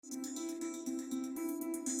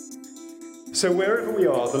So wherever we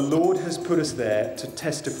are, the Lord has put us there to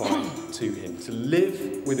testify to him, to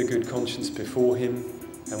live with a good conscience before him,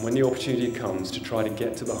 and when the opportunity comes, to try to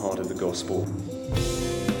get to the heart of the gospel.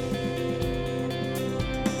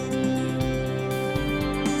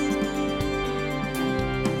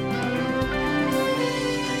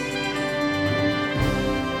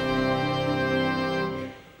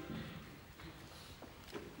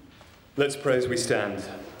 Let's pray as we stand.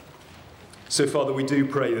 So, Father, we do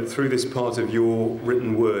pray that through this part of your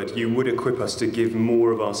written word, you would equip us to give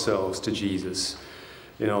more of ourselves to Jesus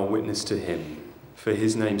in our witness to him. For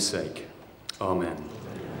his name's sake. Amen.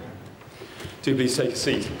 Do please take a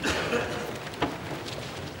seat.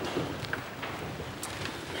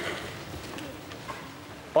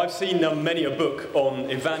 I've seen many a book on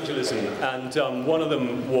evangelism, and one of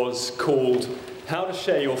them was called How to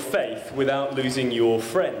Share Your Faith Without Losing Your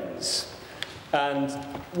Friends. And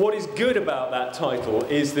what is good about that title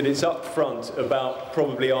is that it's upfront about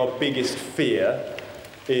probably our biggest fear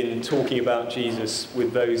in talking about Jesus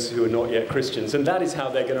with those who are not yet Christians, and that is how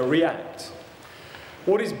they're going to react.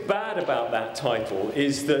 What is bad about that title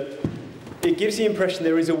is that it gives the impression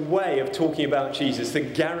there is a way of talking about Jesus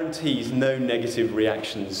that guarantees no negative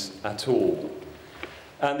reactions at all.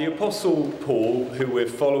 And the Apostle Paul, who we're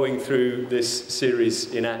following through this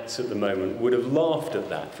series in Acts at the moment, would have laughed at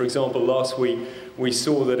that. For example, last week we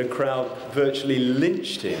saw that a crowd virtually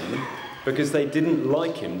lynched him because they didn't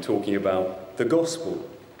like him talking about the gospel.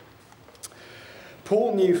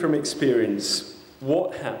 Paul knew from experience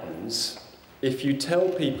what happens if you tell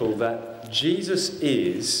people that Jesus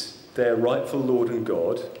is their rightful Lord and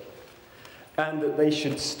God, and that they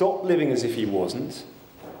should stop living as if he wasn't,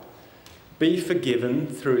 be forgiven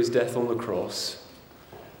through his death on the cross,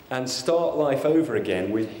 and start life over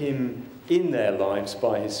again with him in their lives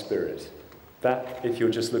by his Spirit. That, if you're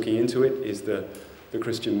just looking into it, is the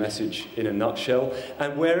Christian message in a nutshell.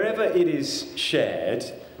 And wherever it is shared,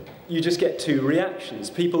 you just get two reactions.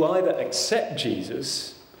 People either accept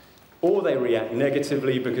Jesus, or they react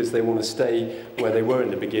negatively because they want to stay where they were in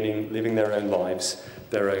the beginning, living their own lives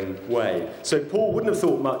their own way. So Paul wouldn't have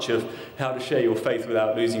thought much of how to share your faith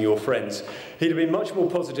without losing your friends. He'd have been much more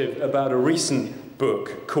positive about a recent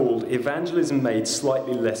book called Evangelism Made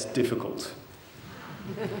Slightly Less Difficult.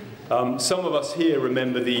 Some of us here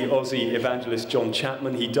remember the Aussie evangelist John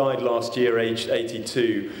Chapman. He died last year, aged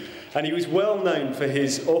 82. And he was well known for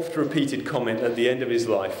his oft-repeated comment at the end of his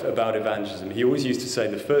life about evangelism. He always used to say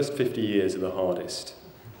the first 50 years are the hardest.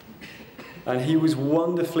 And he was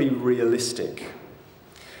wonderfully realistic.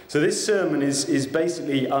 So this sermon is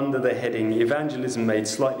basically under the heading Evangelism Made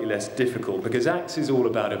Slightly Less Difficult, because Acts is all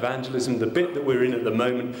about evangelism. The bit that we're in at the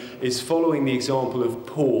moment is following the example of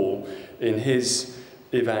Paul in his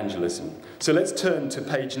evangelism. So let's turn to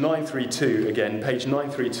page 932 again, page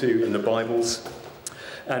 932 in the Bibles,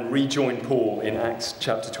 and rejoin Paul in Acts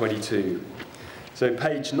chapter 22. So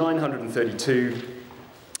page 932,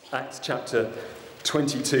 Acts chapter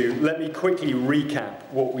 22. Let me quickly recap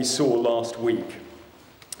what we saw last week.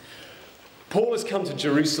 Paul has come to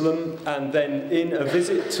Jerusalem, and then in a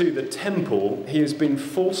visit to the temple, he has been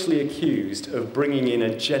falsely accused of bringing in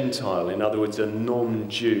a Gentile, in other words, a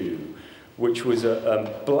non-Jew, which was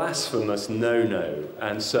a blasphemous no-no.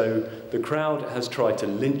 And so the crowd has tried to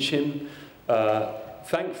lynch him.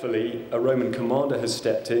 Thankfully, a Roman commander has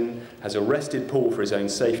stepped in, has arrested Paul for his own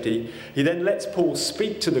safety. He then lets Paul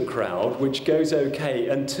speak to the crowd, which goes okay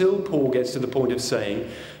until Paul gets to the point of saying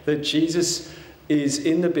that Jesus is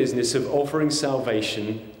in the business of offering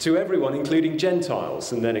salvation to everyone, including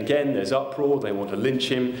Gentiles. And then again, there's uproar, they want to lynch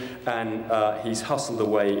him, and he's hustled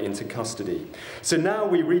away into custody. So now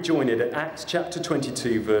we rejoin it at Acts chapter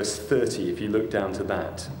 22, verse 30, if you look down to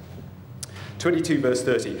that. 22, verse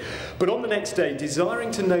 30. But on the next day,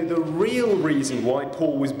 desiring to know the real reason why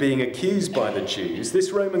Paul was being accused by the Jews,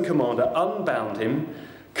 this Roman commander unbound him,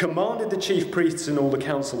 commanded the chief priests and all the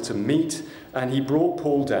council to meet, and he brought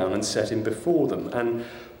Paul down and set him before them. And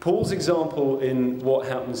Paul's example in what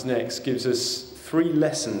happens next gives us three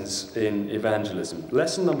lessons in evangelism.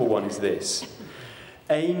 Lesson number one is this: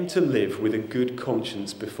 aim to live with a good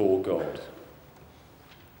conscience before God.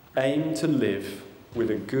 Aim to live with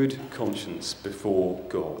a good conscience before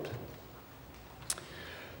God.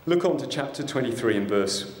 Look on to chapter 23 and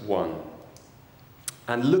verse 1.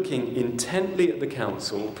 And looking intently at the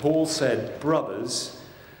council, Paul said, "Brothers,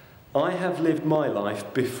 I have lived my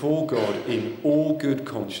life before God in all good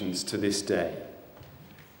conscience to this day."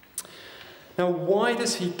 Now, why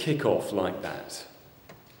does he kick off like that?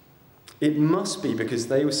 It must be because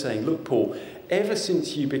they were saying, "Look, Paul, ever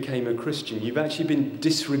since you became a Christian, you've actually been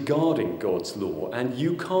disregarding God's law, and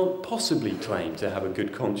you can't possibly claim to have a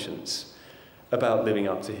good conscience. about living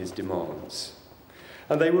up to his demands.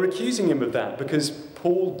 And they were accusing him of that because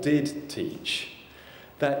Paul did teach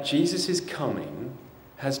that Jesus' coming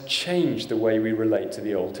has changed the way we relate to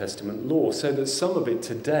the Old Testament law, so that some of it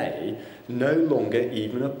today no longer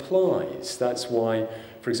even applies. That's why,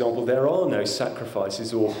 for example, there are no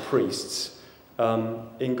sacrifices or priests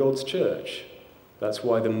in God's church. That's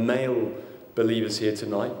why the male believers here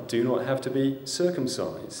tonight do not have to be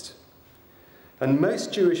circumcised. And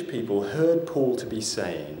most Jewish people heard Paul to be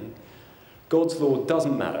saying, God's law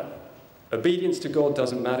doesn't matter. Obedience to God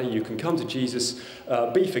doesn't matter. You can come to Jesus,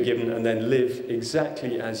 be forgiven, and then live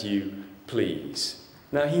exactly as you please.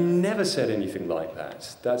 Now, he never said anything like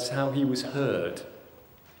that. That's how he was heard.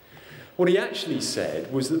 What he actually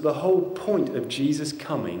said was that the whole point of Jesus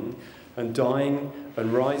coming and dying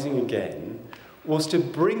and rising again was to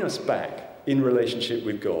bring us back in relationship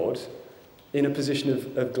with God in a position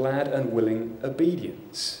of glad and willing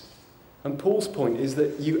obedience. And Paul's point is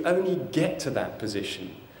that you only get to that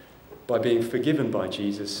position by being forgiven by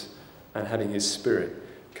Jesus and having his Spirit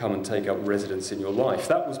come and take up residence in your life.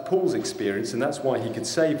 That was Paul's experience, and that's why he could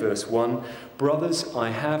say, verse 1, "Brothers, I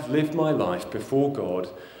have lived my life before God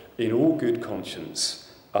in all good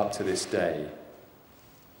conscience up to this day."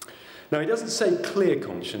 Now, he doesn't say clear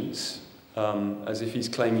conscience, as if he's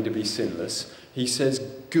claiming to be sinless. He says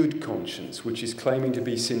good conscience, which is claiming to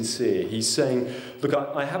be sincere. He's saying, look,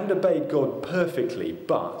 I haven't obeyed God perfectly,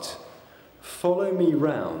 but follow me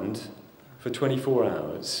round for 24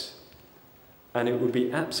 hours, and it would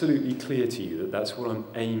be absolutely clear to you that that's what I'm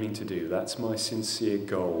aiming to do. That's my sincere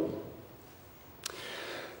goal.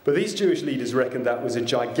 But these Jewish leaders reckoned that was a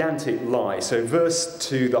gigantic lie. So verse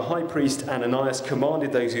 2, the high priest Ananias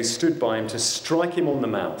commanded those who stood by him to strike him on the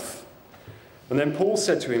mouth. And then Paul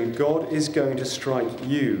said to him, God is going to strike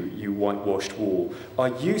you, you whitewashed wall. Are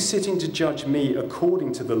you sitting to judge me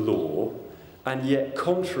according to the law, and yet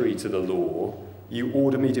contrary to the law, you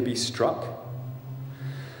order me to be struck?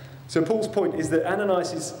 So Paul's point is that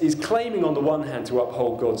Ananias is claiming on the one hand to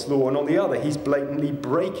uphold God's law, and on the other he's blatantly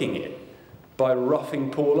breaking it by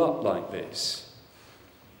roughing Paul up like this.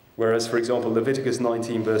 Whereas, for example, Leviticus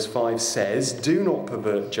 19 verse 5 says, do not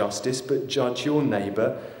pervert justice, but judge your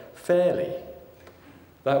neighbour fairly.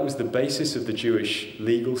 That was the basis of the Jewish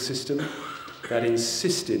legal system that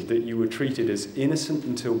insisted that you were treated as innocent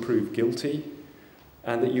until proved guilty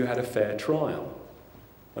and that you had a fair trial.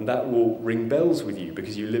 And that will ring bells with you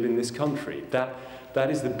because you live in this country. That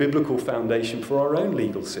is the biblical foundation for our own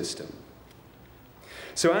legal system.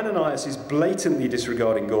 So Ananias is blatantly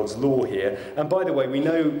disregarding God's law here. And by the way, we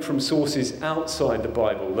know from sources outside the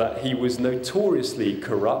Bible that he was notoriously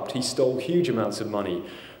corrupt. He stole huge amounts of money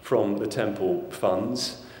from the temple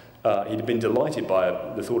funds. He'd been delighted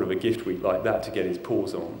by the thought of a gift week like that to get his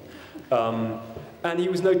paws on. And he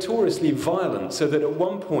was notoriously violent, so that at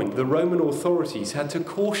one point the Roman authorities had to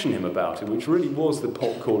caution him about it, which really was the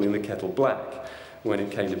pot calling the kettle black when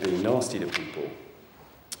it came to being nasty to people.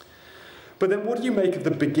 But then what do you make of the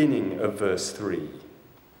beginning of verse 3?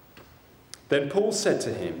 Then Paul said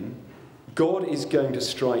to him, God is going to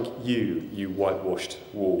strike you, you whitewashed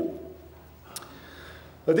wall.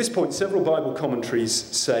 At this point, several Bible commentaries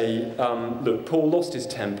say, look, Paul lost his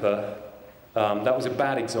temper. That was a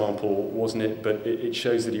bad example, wasn't it? But it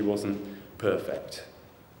shows that he wasn't perfect.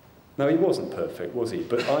 No, he wasn't perfect, was he?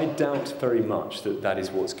 But I doubt very much that that is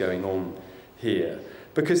what's going on here.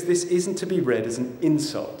 Because this isn't to be read as an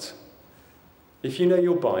insult. If you know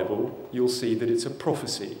your Bible, you'll see that it's a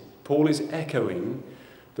prophecy. Paul is echoing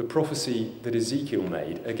the prophecy that Ezekiel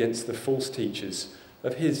made against the false teachers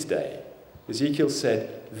of his day. Ezekiel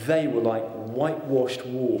said they were like whitewashed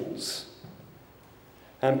walls.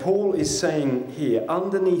 And Paul is saying here,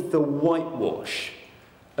 underneath the whitewash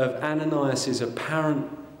of Ananias' apparent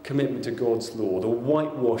commitment to God's law, the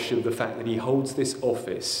whitewash of the fact that he holds this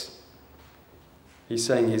office, he's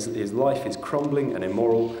saying his life is crumbling and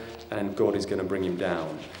immoral, and God is going to bring him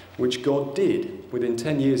down, which God did. Within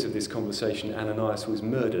 10 years of this conversation, Ananias was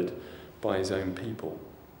murdered by his own people.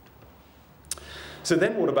 So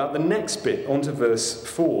then what about the next bit? On to verse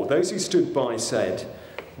 4. Those who stood by said,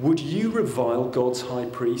 would you revile God's high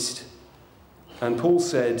priest? And Paul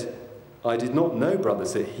said, I did not know,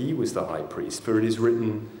 brothers, that he was the high priest, for it is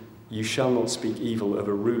written, you shall not speak evil of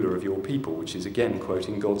a ruler of your people, which is again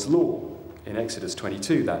quoting God's law in Exodus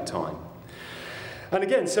 22 that time. And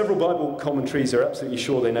again, several Bible commentaries are absolutely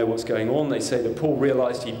sure they know what's going on. They say that Paul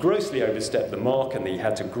realized he'd grossly overstepped the mark and that he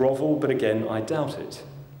had to grovel, but again, I doubt it.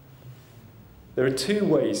 There are two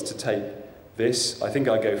ways to take this. I think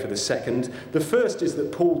I go for the second. The first is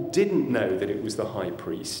that Paul didn't know that it was the high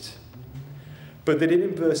priest. But that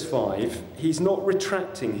in verse 5, he's not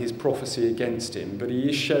retracting his prophecy against him, but he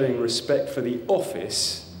is showing respect for the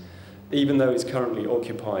office, even though it's currently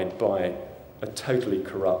occupied by a totally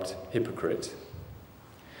corrupt hypocrite.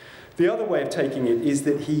 The other way of taking it is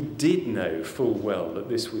that he did know full well that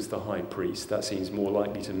this was the high priest. That seems more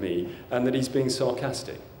likely to me, and that he's being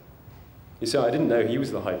sarcastic. You say, I didn't know he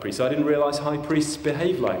was the high priest. I didn't realise high priests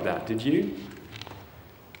behave like that, did you?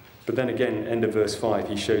 But then again, end of verse 5,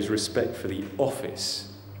 he shows respect for the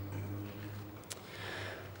office.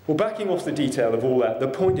 Well, backing off the detail of all that, the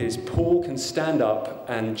point is Paul can stand up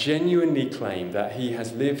and genuinely claim that he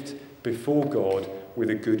has lived before God with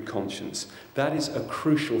a good conscience. That is a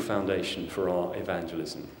crucial foundation for our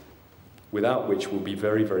evangelism, without which we'll be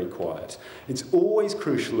very, very quiet. It's always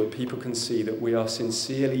crucial that people can see that we are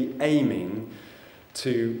sincerely aiming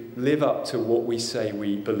to live up to what we say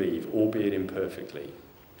we believe, albeit imperfectly.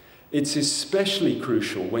 It's especially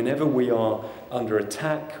crucial whenever we are under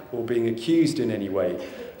attack or being accused in any way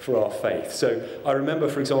for our faith. So I remember,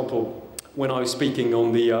 for example, when I was speaking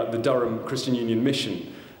on the Durham Christian Union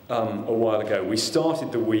mission a while ago, we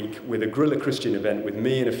started the week with a Guerrilla Christian event with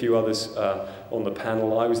me and a few others on the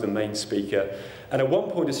panel. I was the main speaker. And at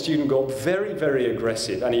one point, a student got very, very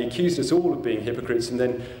aggressive, and he accused us all of being hypocrites, and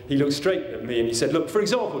then he looked straight at me and he said, look, for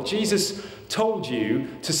example, Jesus told you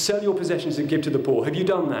to sell your possessions and give to the poor. Have you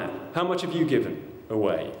done that? How much have you given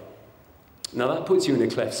away? Now, that puts you in a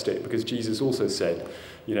cleft stick, because Jesus also said,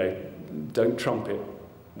 don't trumpet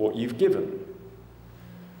what you've given.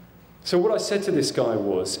 So what I said to this guy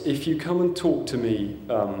was, if you come and talk to me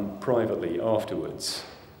privately afterwards,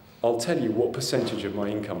 I'll tell you what percentage of my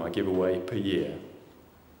income I give away per year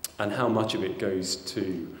and how much of it goes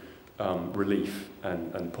to relief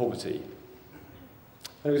and poverty.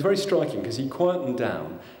 And it was very striking because he quietened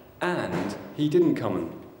down, and he didn't come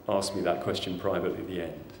and ask me that question privately at the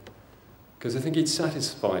end, because I think he'd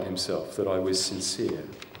satisfied himself that I was sincere.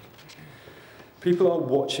 People are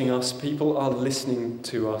watching us, people are listening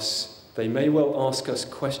to us. They may well ask us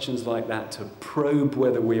questions like that to probe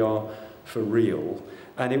whether we are for real,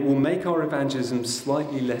 and it will make our evangelism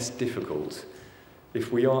slightly less difficult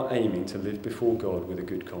if we are aiming to live before God with a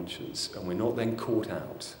good conscience, and we're not then caught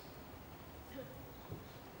out.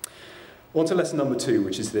 On to lesson number 2,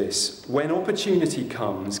 which is this. When opportunity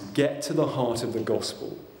comes, get to the heart of the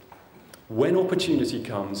gospel. When opportunity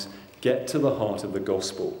comes, get to the heart of the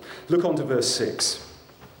gospel. Look on to verse 6.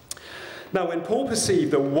 Now, when Paul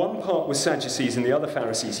perceived that one part was Sadducees and the other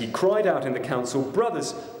Pharisees, he cried out in the council,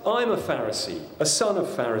 "Brothers, I'm a Pharisee, a son of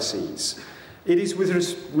Pharisees. It is with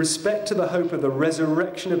respect to the hope of the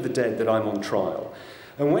resurrection of the dead that I'm on trial."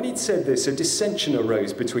 And when he'd said this, a dissension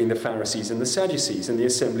arose between the Pharisees and the Sadducees, and the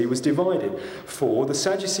assembly was divided. For the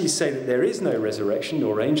Sadducees say that there is no resurrection,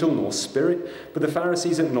 nor angel, nor spirit, but the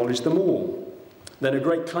Pharisees acknowledge them all. Then a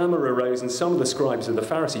great clamour arose, and some of the scribes of the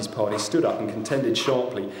Pharisees' party stood up and contended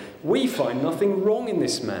sharply. "We find nothing wrong in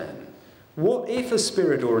this man. What if a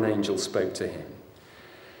spirit or an angel spoke to him?"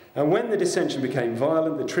 And when the dissension became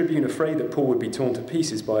violent, the tribune, afraid that Paul would be torn to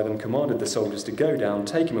pieces by them, commanded the soldiers to go down,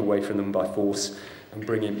 take him away from them by force, and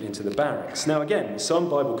bring him into the barracks. Now again, some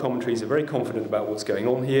Bible commentaries are very confident about what's going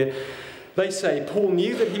on here. They say Paul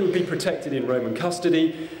knew that he would be protected in Roman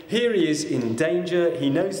custody. Here he is in danger. He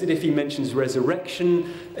knows that if he mentions resurrection,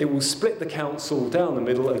 it will split the council down the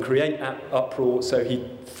middle and create uproar. So he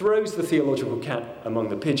throws the theological cat among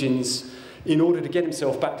the pigeons in order to get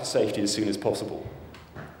himself back to safety as soon as possible.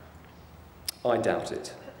 I doubt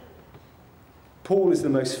it. Paul is the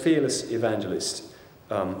most fearless evangelist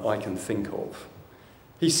I can think of.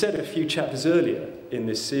 He said a few chapters earlier in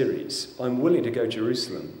this series, "I'm willing to go to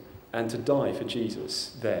Jerusalem and to die for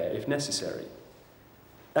Jesus there, if necessary."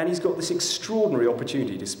 And he's got this extraordinary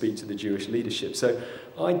opportunity to speak to the Jewish leadership. So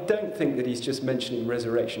I don't think that he's just mentioning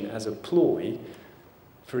resurrection as a ploy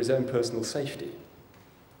for his own personal safety.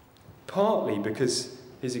 Partly because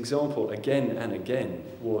his example again and again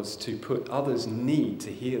was to put others' need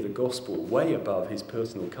to hear the gospel way above his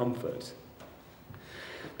personal comfort.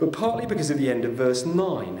 But partly because of the end of verse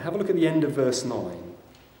 9. Have a look at the end of verse 9,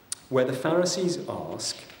 where the Pharisees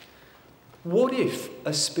ask, what if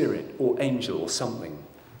a spirit or angel or something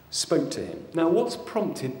spoke to him? Now, what's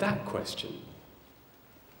prompted that question?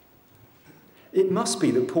 It must be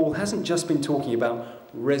that Paul hasn't just been talking about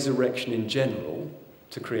resurrection in general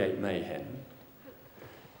to create mayhem.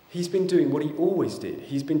 He's been doing what he always did.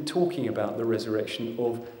 He's been talking about the resurrection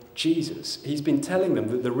of Jesus. He's been telling them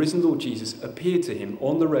that the risen Lord Jesus appeared to him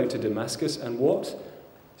on the road to Damascus and what?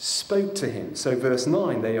 Spoke to him. So verse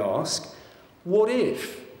 9, they ask, what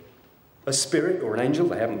if a spirit or an angel,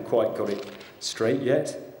 they haven't quite got it straight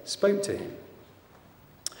yet, spoke to him?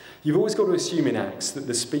 You've always got to assume in Acts that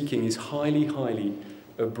the speaking is highly, highly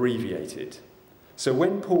abbreviated. So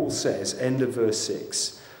when Paul says, end of verse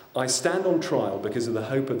 6, I stand on trial because of the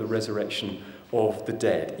hope of the resurrection of the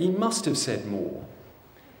dead, he must have said more.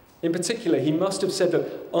 In particular, he must have said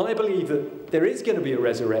that I believe that there is going to be a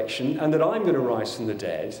resurrection and that I'm going to rise from the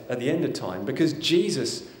dead at the end of time because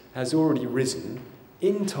Jesus has already risen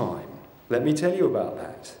in time. Let me tell you about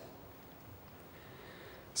that.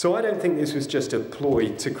 So I don't think this was just a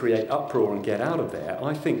ploy to create uproar and get out of there.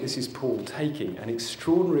 I think this is Paul taking an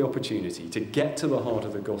extraordinary opportunity to get to the heart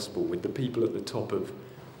of the gospel with the people at the top of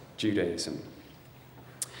Judaism.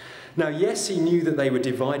 Now, yes, he knew that they were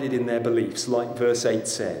divided in their beliefs, like verse 8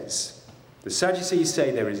 says. The Sadducees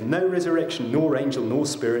say there is no resurrection, nor angel, nor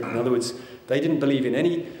spirit. In other words, they didn't believe in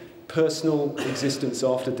any personal existence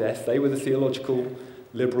after death. They were the theological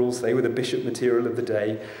liberals. They were the bishop material of the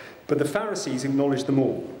day. But the Pharisees acknowledged them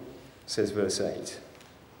all, says verse 8.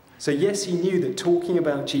 So yes, he knew that talking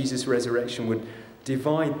about Jesus' resurrection would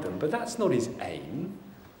divide them, but that's not his aim.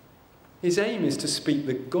 His aim is to speak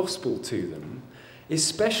the gospel to them,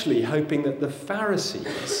 especially hoping that the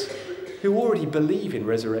Pharisees, who already believe in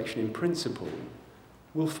resurrection in principle,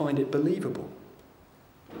 will find it believable.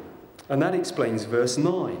 And that explains verse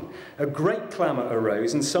 9. A great clamour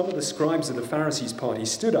arose, and some of the scribes of the Pharisees' party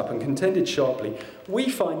stood up and contended sharply, we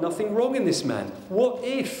find nothing wrong in this man. What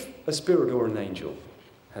if a spirit or an angel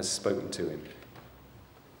has spoken to him?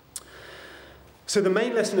 So the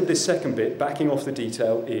main lesson of this second bit, backing off the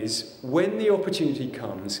detail, is when the opportunity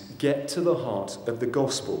comes, get to the heart of the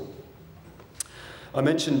gospel. I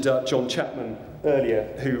mentioned John Chapman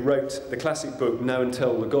earlier, who wrote the classic book Know and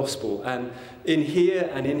Tell the Gospel. And in here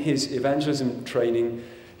and in his evangelism training,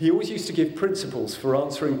 he always used to give principles for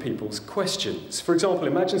answering people's questions. For example,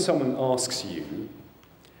 imagine someone asks you,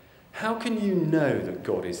 how can you know that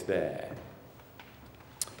God is there?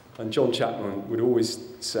 And John Chapman would always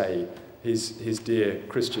say, his dear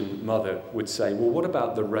Christian mother would say, well, what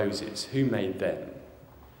about the roses? Who made them?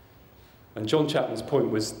 And John Chapman's point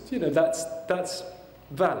was, that's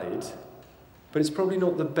valid, but it's probably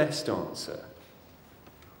not the best answer.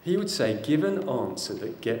 He would say, give an answer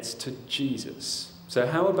that gets to Jesus. So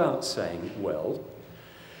how about saying, well,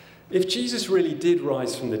 if Jesus really did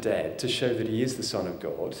rise from the dead to show that he is the Son of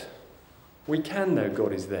God, we can know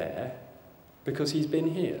God is there because he's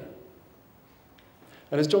been here.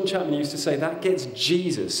 And as John Chapman used to say, that gets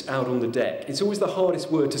Jesus out on the deck. It's always the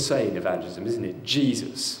hardest word to say in evangelism, isn't it?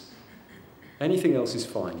 Jesus. Anything else is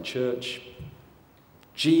fine. Church,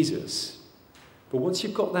 Jesus. But once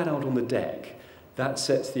you've got that out on the deck, that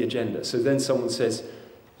sets the agenda. So then someone says,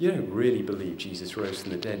 you don't really believe Jesus rose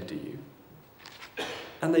from the dead, do you?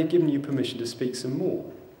 And they've given you permission to speak some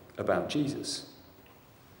more about Jesus.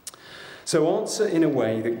 So answer in a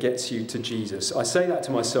way that gets you to Jesus. I say that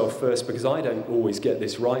to myself first because I don't always get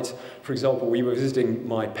this right. For example, we were visiting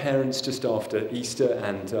my parents just after Easter,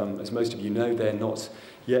 and as most of you know, they're not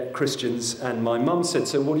yet Christians. And my mum said,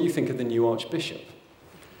 so what do you think of the new Archbishop?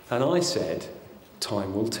 And I said,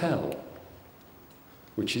 time will tell,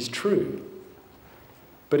 which is true.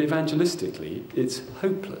 But evangelistically, it's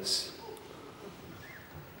hopeless.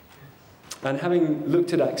 And having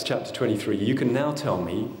looked at Acts chapter 23, you can now tell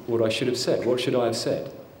me what I should have said. What should I have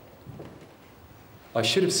said? I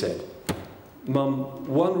should have said, Mum,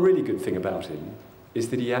 one really good thing about him is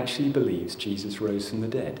that he actually believes Jesus rose from the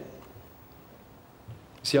dead.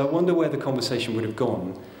 See, I wonder where the conversation would have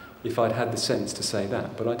gone if I'd had the sense to say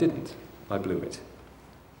that, but I didn't. I blew it.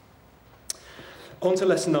 On to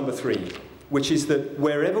lesson number 3, which is that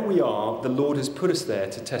wherever we are, the Lord has put us there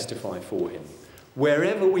to testify for him.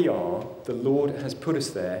 Wherever we are, the Lord has put us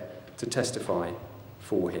there to testify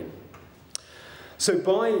for him. So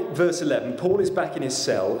by verse 11, Paul is back in his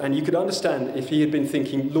cell, and you could understand if he had been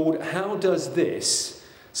thinking, Lord, how does this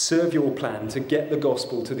serve your plan to get the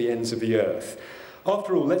gospel to the ends of the earth?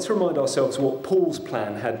 After all, let's remind ourselves what Paul's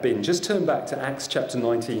plan had been. Just turn back to Acts chapter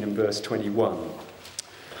 19 and verse 21.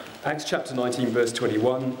 Acts chapter 19, verse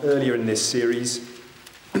 21, earlier in this series.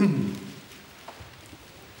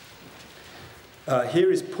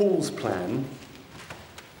 Here is Paul's plan,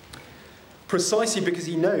 precisely because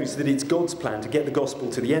he knows that it's God's plan to get the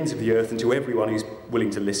gospel to the ends of the earth and to everyone who's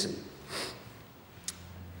willing to listen.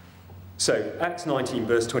 So, Acts 19,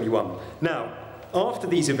 verse 21. Now, after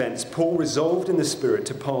these events, Paul resolved in the Spirit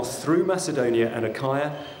to pass through Macedonia and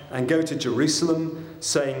Achaia and go to Jerusalem,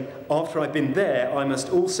 saying, after I've been there, I must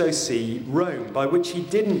also see Rome, by which he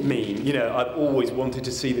didn't mean, I've always wanted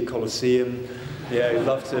to see the Colosseum. I'd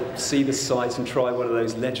love to see the sights and try one of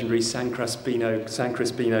those legendary San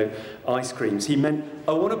Crispino ice creams. He meant,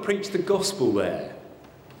 I want to preach the gospel there.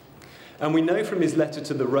 And we know from his letter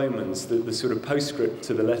to the Romans, the sort of postscript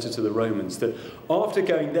to the letter to the Romans, that after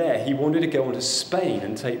going there, he wanted to go on to Spain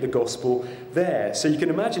and take the gospel there. So you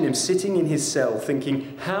can imagine him sitting in his cell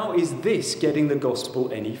thinking, how is this getting the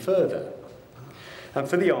gospel any further? And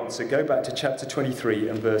for the answer, go back to chapter 23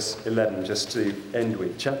 and verse 11, just to end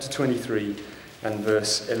with. Chapter 23 and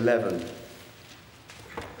verse 11.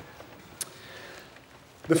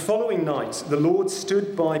 The following night, the Lord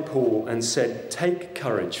stood by Paul and said, "Take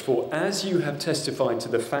courage, for as you have testified to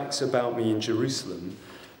the facts about me in Jerusalem,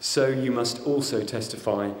 so you must also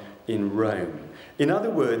testify in Rome." In other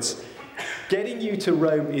words, getting you to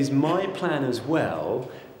Rome is my plan as well.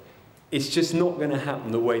 It's just not going to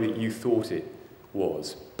happen the way that you thought it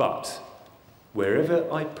was. But wherever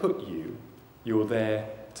I put you, you're there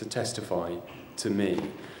to testify to me.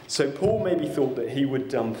 So Paul maybe thought that he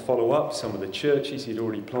would follow up some of the churches he'd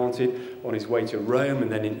already planted on his way to Rome,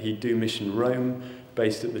 and then he'd do Mission Rome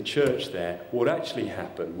based at the church there. What actually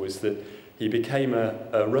happened was that he became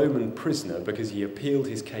a Roman prisoner because he appealed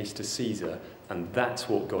his case to Caesar, and that's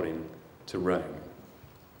what got him to Rome.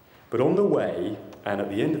 But on the way, and at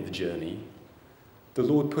the end of the journey, the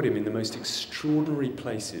Lord put him in the most extraordinary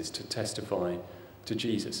places to testify to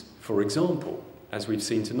Jesus. For example, as we've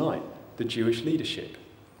seen tonight, the Jewish leadership.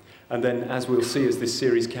 And then, as we'll see as this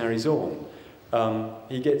series carries on,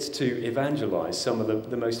 he gets to evangelize some of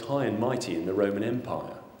the most high and mighty in the Roman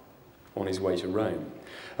Empire on his way to Rome.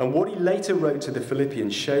 And what he later wrote to the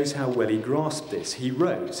Philippians shows how well he grasped this. He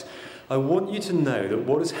wrote, "I want you to know that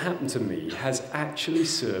what has happened to me has actually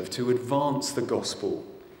served to advance the gospel,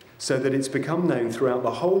 so that it's become known throughout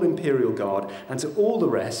the whole imperial guard and to all the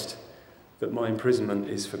rest that my imprisonment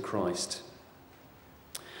is for Christ."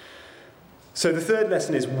 So the third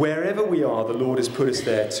lesson is, wherever we are, the Lord has put us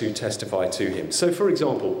there to testify to him. So, for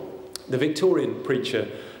example, the Victorian preacher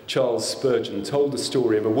Charles Spurgeon told the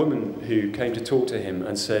story of a woman who came to talk to him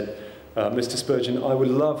and said, "Mr. Spurgeon, I would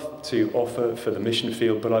love to offer for the mission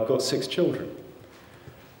field, but I've got 6 children."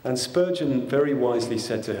 And Spurgeon very wisely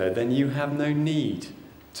said to her, "Then you have no need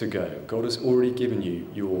to go. God has already given you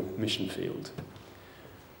your mission field."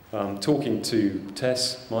 Talking to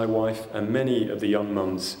Tess, my wife, and many of the young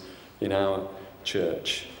mums in our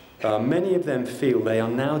church, many of them feel they are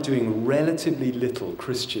now doing relatively little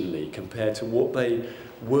Christianly compared to what they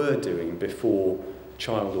were doing before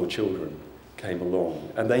child or children came along.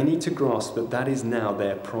 And they need to grasp that that is now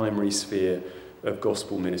their primary sphere of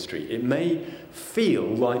gospel ministry. It may feel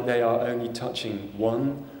like they are only touching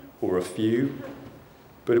one or a few,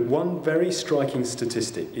 but one very striking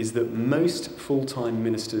statistic is that most full-time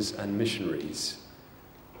ministers and missionaries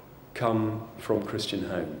come from Christian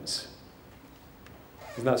homes.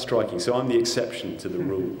 Isn't that striking? So I'm the exception to the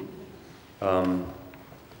rule,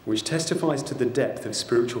 which testifies to the depth of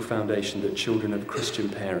spiritual foundation that children of Christian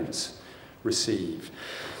parents receive.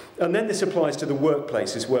 And then this applies to the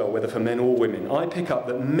workplace as well, whether for men or women. I pick up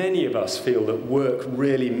that many of us feel that work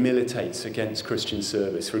really militates against Christian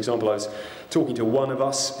service. For example, I was talking to one of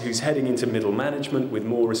us who's heading into middle management with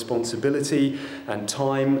more responsibility and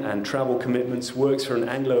time and travel commitments, works for an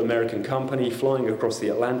Anglo-American company, flying across the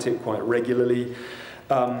Atlantic quite regularly.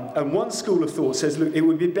 And one school of thought says, look, it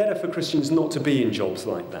would be better for Christians not to be in jobs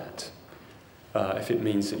like that, if it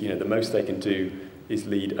means that, the most they can do is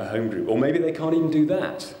lead a home group. Or maybe they can't even do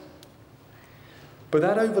that. But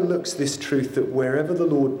that overlooks this truth that wherever the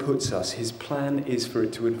Lord puts us, his plan is for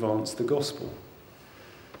it to advance the gospel.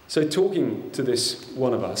 So talking to this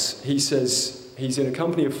one of us, he says he's in a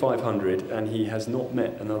company of 500 and he has not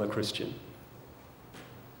met another Christian.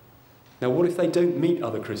 Now, what if they don't meet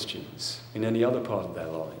other Christians in any other part of their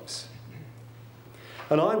lives?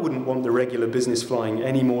 And I wouldn't want the regular business flying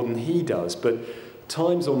any more than he does, but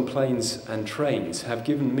times on planes and trains have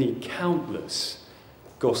given me countless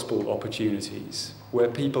gospel opportunities where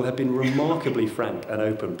people have been remarkably frank and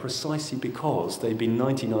open precisely because they've been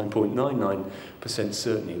 99.99%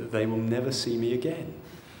 certain that they will never see me again.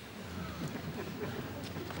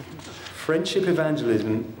 Friendship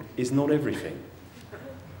evangelism is not everything.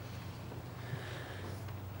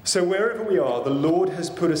 So wherever we are, the Lord has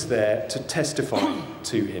put us there to testify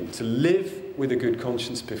to him, to live with a good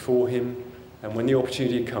conscience before him, and when the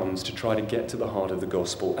opportunity comes, to try to get to the heart of the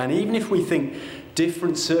gospel. And even if we think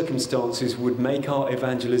different circumstances would make our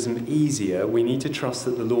evangelism easier, we need to trust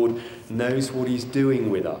that the Lord knows what he's doing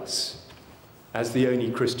with us as the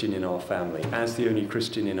only Christian in our family, as the only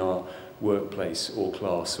Christian in our workplace or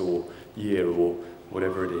class or year or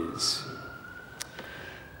whatever it is.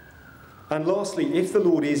 And lastly, if the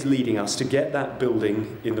Lord is leading us to get that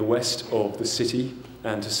building in the west of the city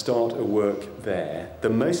and to start a work there, the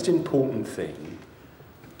most important thing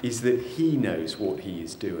is that he knows what he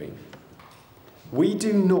is doing. We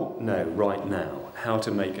do not know right now how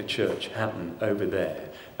to make a church happen over there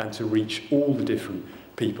and to reach all the different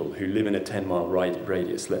people who live in a 10-mile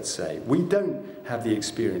radius, let's say. We don't have the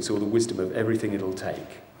experience or the wisdom of everything it'll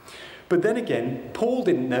take. But then again, Paul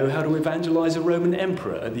didn't know how to evangelize a Roman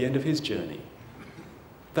emperor at the end of his journey.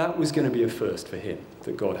 That was going to be a first for him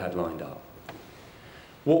that God had lined up.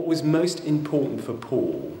 What was most important for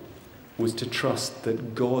Paul was to trust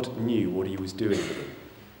that God knew what he was doing with him.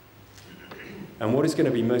 And what is going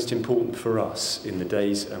to be most important for us in the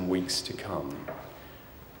days and weeks to come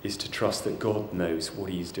is to trust that God knows what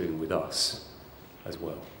he's doing with us as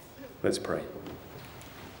well. Let's pray.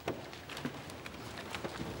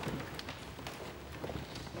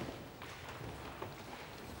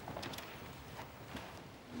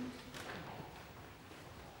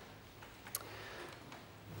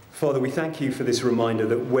 Father, we thank you for this reminder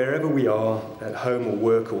that wherever we are, at home or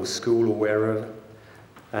work or school or wherever,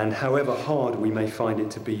 and however hard we may find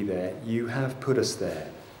it to be there, you have put us there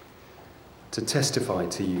to testify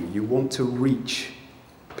to you. You want to reach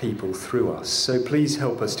people through us. So please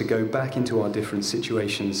help us to go back into our different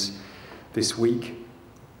situations this week,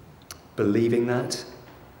 believing that,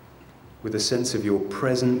 with a sense of your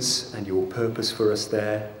presence and your purpose for us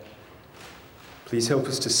there. Please help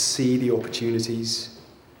us to see the opportunities.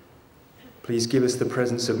 Please give us the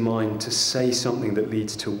presence of mind to say something that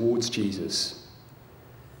leads towards Jesus.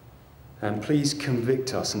 And please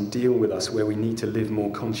convict us and deal with us where we need to live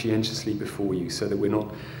more conscientiously before you so that we're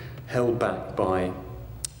not held back by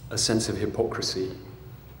a sense of hypocrisy.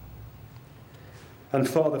 And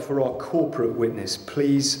Father, for our corporate witness,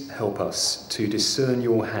 please help us to discern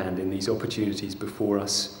your hand in these opportunities before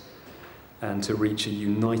us and to reach a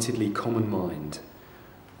unitedly common mind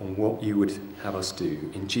on what you would have us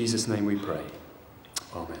do. In Jesus' name we pray.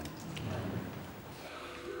 Amen.